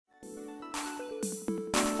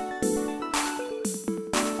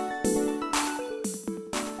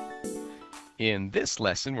In this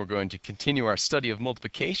lesson, we're going to continue our study of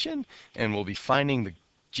multiplication, and we'll be finding the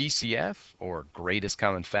GCF, or greatest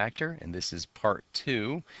common factor, and this is part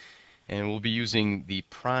 2. And we'll be using the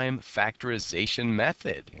prime factorization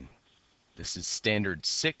method. This is standard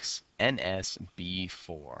 6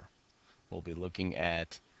 NSB4. We'll be looking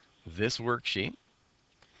at this worksheet.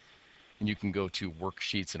 And you can go to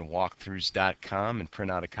worksheetsandwalkthroughs.com and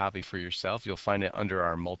print out a copy for yourself. You'll find it under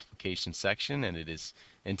our multiplication section, and it is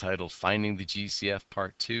entitled Finding the GCF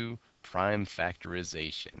Part 2, Prime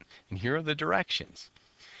Factorization. And here are the directions.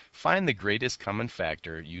 Find the greatest common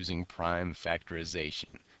factor using prime factorization.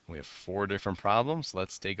 We have 4 different problems.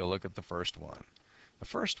 Let's take a look at the first one. The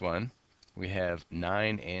first one, we have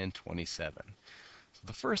 9 and 27. So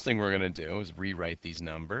the first thing we're going to do is rewrite these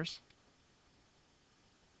numbers.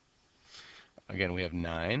 Again, we have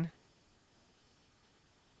 9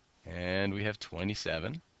 and we have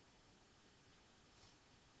 27.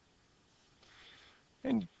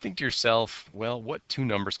 And you think to yourself, well, what 2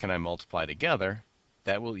 numbers can I multiply together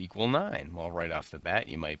that will equal 9? Well, right off the bat,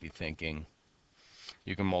 you might be thinking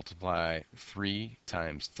you can multiply 3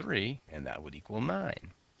 times 3, and that would equal 9.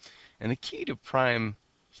 And the key to prime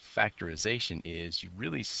factorization is you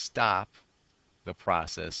really stop the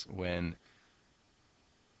process when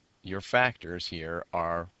your factors here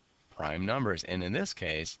are prime numbers. And in this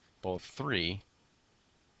case, both 3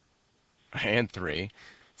 and 3,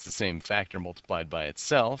 it's the same factor multiplied by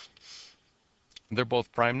itself. They're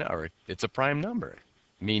both prime number. It's a prime number,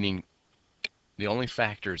 meaning the only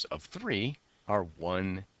factors of 3 are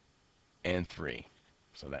 1 and 3.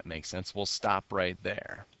 So that makes sense. We'll stop right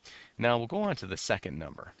there. Now we'll go on to the second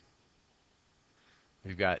number.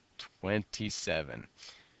 We've got 27.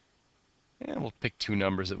 And we'll pick 2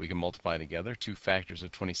 numbers that we can multiply together. 2 factors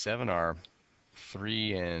of 27 are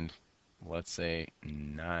 3 and, let's say,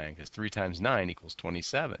 9, because 3 times 9 equals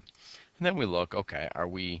 27. And then we look, okay, are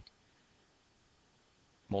we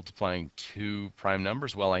multiplying 2 prime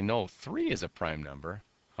numbers? Well, I know 3 is a prime number.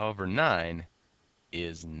 However, 9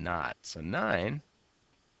 is not. So 9,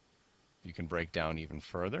 you can break down even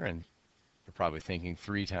further, and you're probably thinking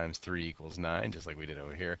 3 times 3 equals 9, just like we did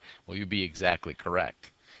over here. Well, you'd be exactly correct.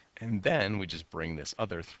 And then we just bring this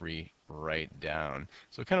other 3 right down.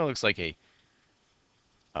 So it kind of looks like a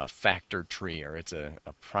factor tree, or it's a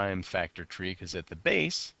prime factor tree, because at the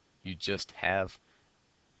base, you just have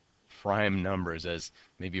prime numbers as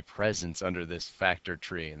maybe presents under this factor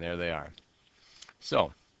tree, and there they are.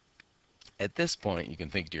 So at this point, you can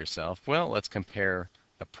think to yourself, well, let's compare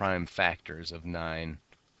the prime factors of 9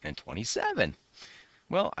 and 27.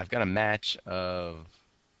 Well, I've got a match of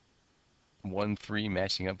 1, 3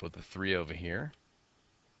 matching up with the 3 over here.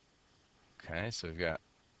 Okay, so we've got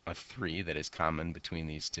a 3 that is common between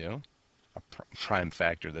these two, a prime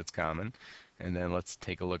factor that's common. And then let's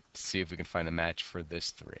take a look to see if we can find a match for this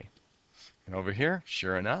 3. And over here,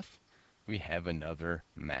 sure enough, we have another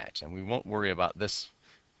match. And we won't worry about this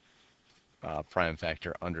prime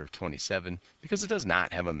factor under 27 because it does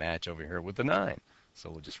not have a match over here with the 9. So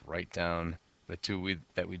we'll just write down the 2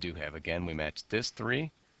 that we do have. Again, we match this 3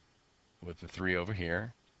 with the 3 over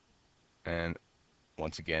here, and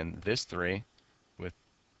once again this 3 with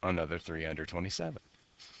another 3 under 27.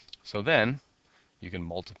 So then you can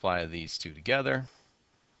multiply these 2 together.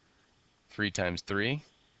 3 times 3,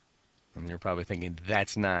 and you're probably thinking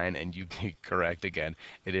that's 9, and you'd be correct again.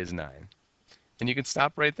 It is 9. And you can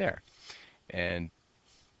stop right there, and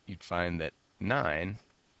you'd find that 9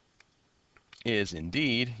 is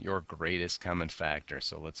indeed your greatest common factor.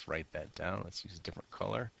 So let's write that down. Let's use a different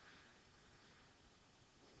color.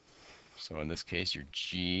 So in this case, your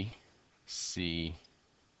GCF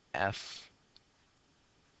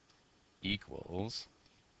equals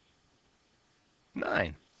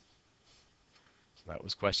 9. So that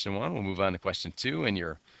was question 1. We'll move on to question 2, and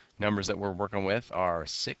your numbers that we're working with are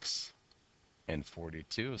 6 and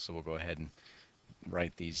 42. So we'll go ahead and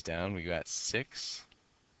write these down. We got 6,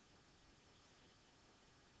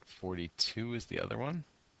 42 is the other one.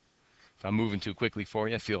 If I'm moving too quickly for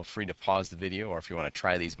you, feel free to pause the video, or if you want to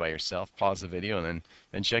try these by yourself, pause the video and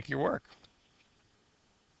then check your work.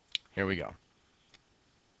 Here we go.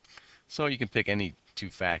 So you can pick any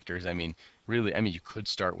 2 factors. Really, you could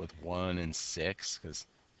start with 1 and 6, because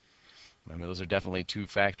those are definitely 2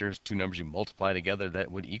 factors, 2 numbers you multiply together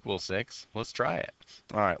that would equal 6. Let's try it.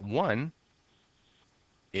 All right, 1,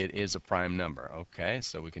 it is a prime number. Okay,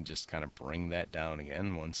 so we can just kind of bring that down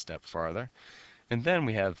again 1 step farther. And then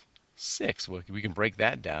we have 6. We can break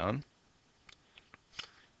that down.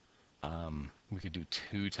 We could do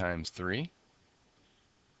 2 times 3.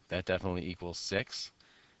 that definitely equals 6.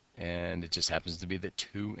 And it just happens to be that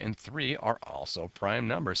 2 and 3 are also prime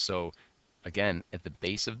numbers. So again, at the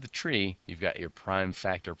base of the tree, you've got your prime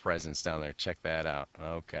factor presence down there. Check that out.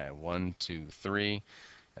 Okay, 1, 2, 3.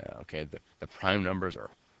 Okay, the prime numbers are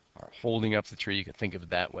holding up the tree. You can think of it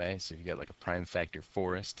that way. So you get like a prime factor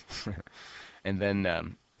forest. And then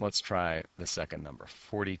let's try the second number,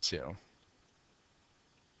 42.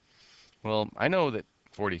 Well, I know that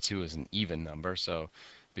 42 is an even number, so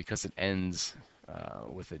because it ends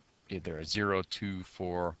with either a 0, 2,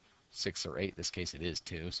 4, 6, or 8, in this case it is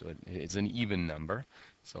 2, so it's an even number.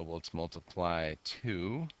 So let's multiply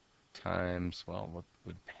 2 times, well, what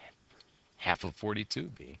would half of 42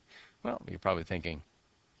 be? Well, you're probably thinking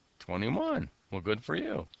 21. Well, good for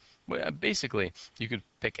you. Well, basically, you could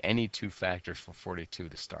pick any two factors for 42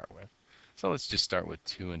 to start with. So let's just start with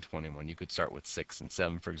 2 and 21. You could start with 6 and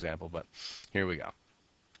 7, for example, but here we go.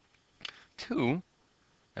 2,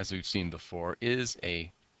 as we've seen before, is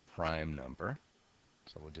a prime number.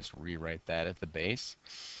 So we'll just rewrite that at the base,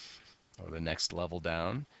 or the next level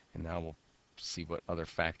down, and now we'll see what other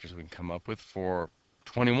factors we can come up with for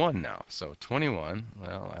 21 now. So 21,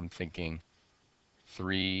 well, I'm thinking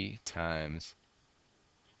 3 times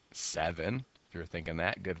 7. If you're thinking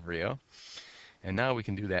that, good for you. And now we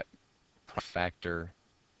can do that factor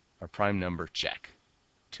or prime number check.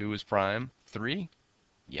 2 is prime. 3,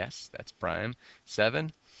 yes, that's prime.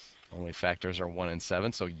 7, only factors are 1 and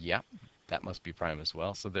 7, so yep, that must be prime as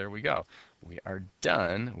well. So there we go. We are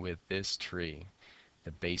done with this tree.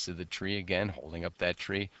 The base of the tree, again, holding up that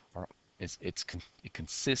tree, it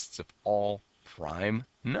consists of all prime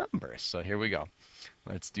numbers. So here we go.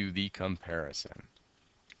 Let's do the comparison.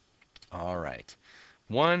 All right.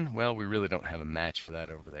 1, well, we really don't have a match for that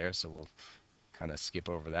over there, so we'll kind of skip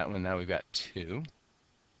over that one. Now we've got 2.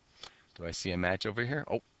 Do I see a match over here?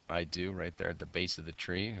 Oh, I do, right there at the base of the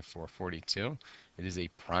tree for 42. It is a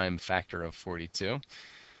prime factor of 42.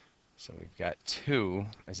 So we've got 2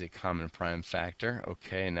 as a common prime factor.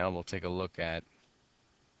 Okay, now we'll take a look at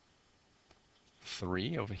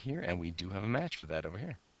 3 over here, and we do have a match for that over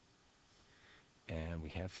here. And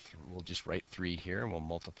we'll just write 3 here. We'll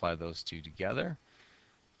multiply those two together.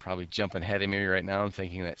 Probably jumping ahead of me right now. I'm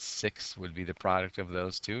thinking that 6 would be the product of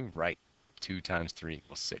those two. Right. 2 times 3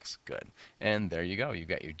 equals 6. Good. And there you go. You've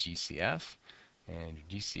got your GCF. And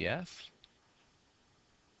your GCF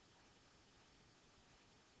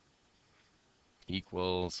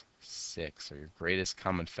equals 6. So your greatest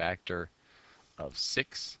common factor of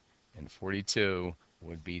 6 and 42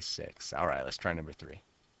 would be 6. All right, let's try number 3.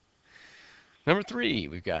 Number 3,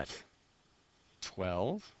 we've got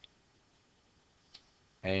 12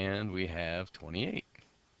 and we have 28.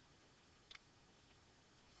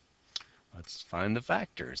 Let's find the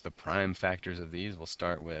factors, the prime factors of these. We'll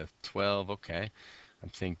start with 12. Okay, I'm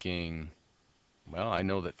thinking, well, I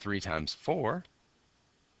know that 3 times 4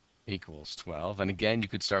 equals 12. And again, you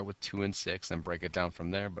could start with 2 and 6 and break it down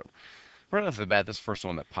from there. But right off the bat, this first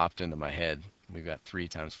one that popped into my head, we've got 3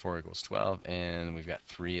 times 4 equals 12. And we've got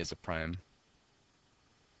 3 as a prime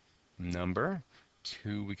number.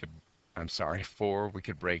 4 we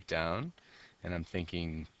could break down. And I'm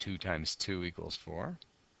thinking 2 times 2 equals 4.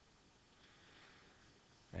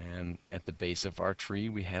 And at the base of our tree,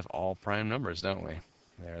 we have all prime numbers, don't we?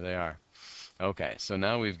 There they are. Okay, so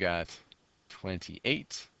now we've got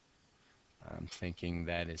 28. I'm thinking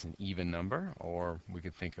that is an even number, or we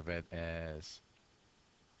could think of it as,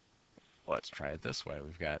 let's try it this way.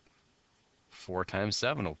 We've got 4 times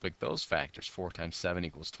 7. We'll pick those factors. 4 times 7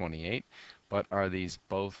 equals 28. But are these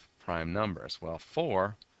both prime numbers? Well,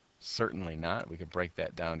 4, certainly not. We could break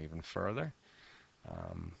that down even further,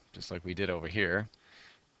 just like we did over here.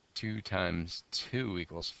 2 times 2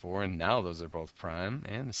 equals 4, and now those are both prime,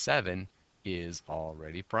 and 7 is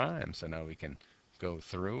already prime. So now we can go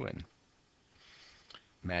through and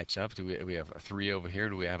match up. Do we have a 3 over here?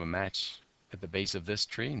 Do we have a match at the base of this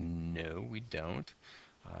tree? No, we don't.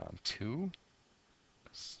 2?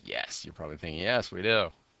 Yes, you're probably thinking, yes, we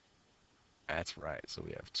do. That's right. So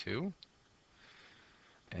we have 2.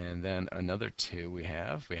 And then another 2 we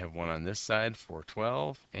have. We have one on this side for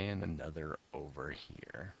 12, and another over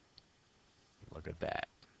here. Look at that.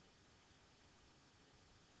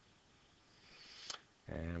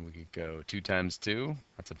 And we could go 2 times 2.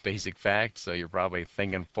 That's a basic fact, so you're probably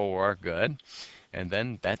thinking 4. Good. And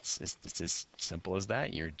then it's as simple as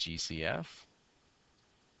that. Your GCF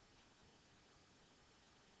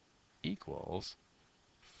equals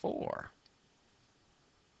 4.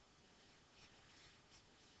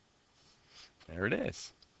 There it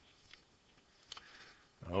is.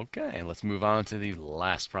 Okay, let's move on to the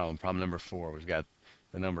last problem. Problem number 4. We've got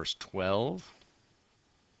the numbers 12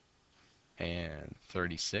 and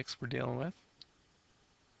 36 we're dealing with.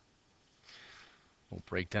 We'll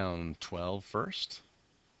break down 12 first.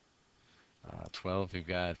 12, we've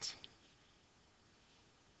got,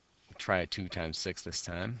 we'll try 2 times 6 this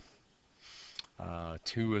time.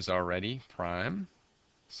 2 is already prime,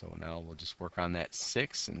 so now we'll just work on that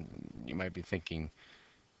 6, and you might be thinking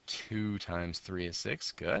 2 times 3 is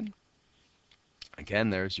 6. Good. Again,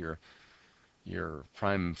 there's your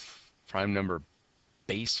prime number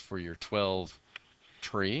base for your 12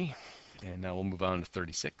 tree. And now we'll move on to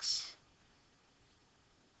 36.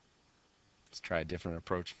 Let's try a different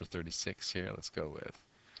approach for 36 here. Let's go with,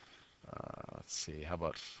 let's see, how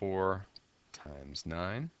about 4 times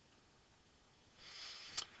 9?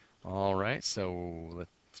 All right, so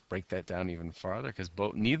let's break that down even farther because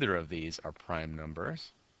neither of these are prime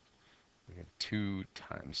numbers. We have 2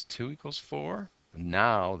 times 2 equals 4.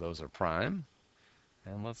 Now those are prime.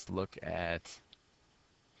 And let's look at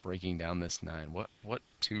breaking down this 9. What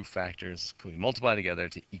 2 factors could we multiply together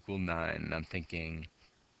to equal 9? And I'm thinking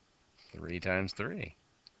 3 times 3.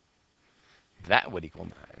 That would equal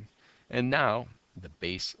 9. And now the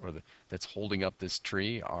base that's holding up this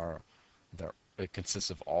tree it consists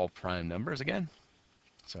of all prime numbers again.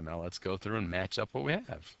 So now let's go through and match up what we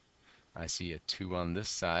have. I see a 2 on this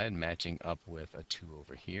side matching up with a 2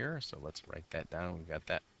 over here. So let's write that down. We've got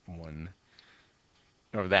that 1,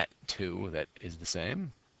 or that 2 that is the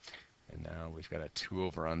same. And now we've got a 2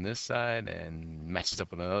 over on this side and matches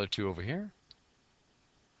up with another 2 over here.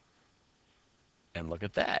 And look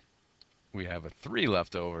at that. We have a 3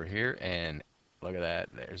 left over here, and look at that.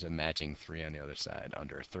 There's a matching 3 on the other side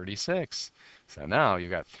under 36. So now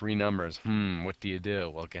you've got 3 numbers. What do you do?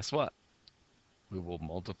 Well, guess what? We will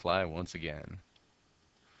multiply once again.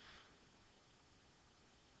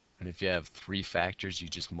 And if you have 3 factors, you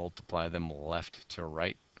just multiply them left to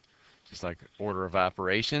right, just like order of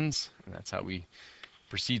operations. And that's how we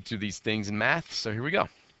proceed through these things in math. So here we go.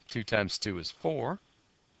 2 times 2 is 4.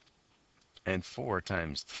 And 4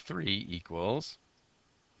 times 3 equals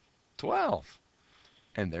 12.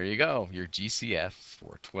 And there you go. Your GCF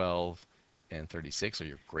for 12 and 36 are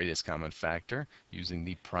your greatest common factor using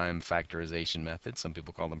the prime factorization method. Some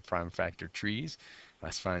people call them prime factor trees.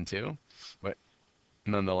 That's fine too. But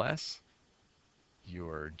nonetheless,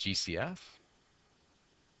 your GCF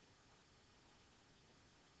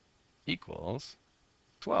equals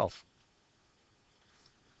 12.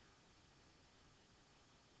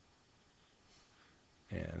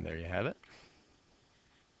 And there you have it.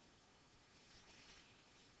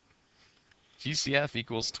 GCF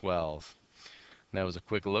equals 12. That was a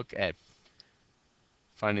quick look at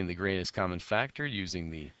finding the greatest common factor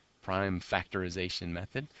using the prime factorization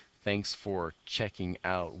method. Thanks for checking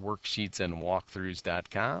out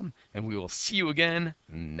worksheetsandwalkthroughs.com, and we will see you again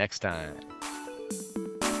next time.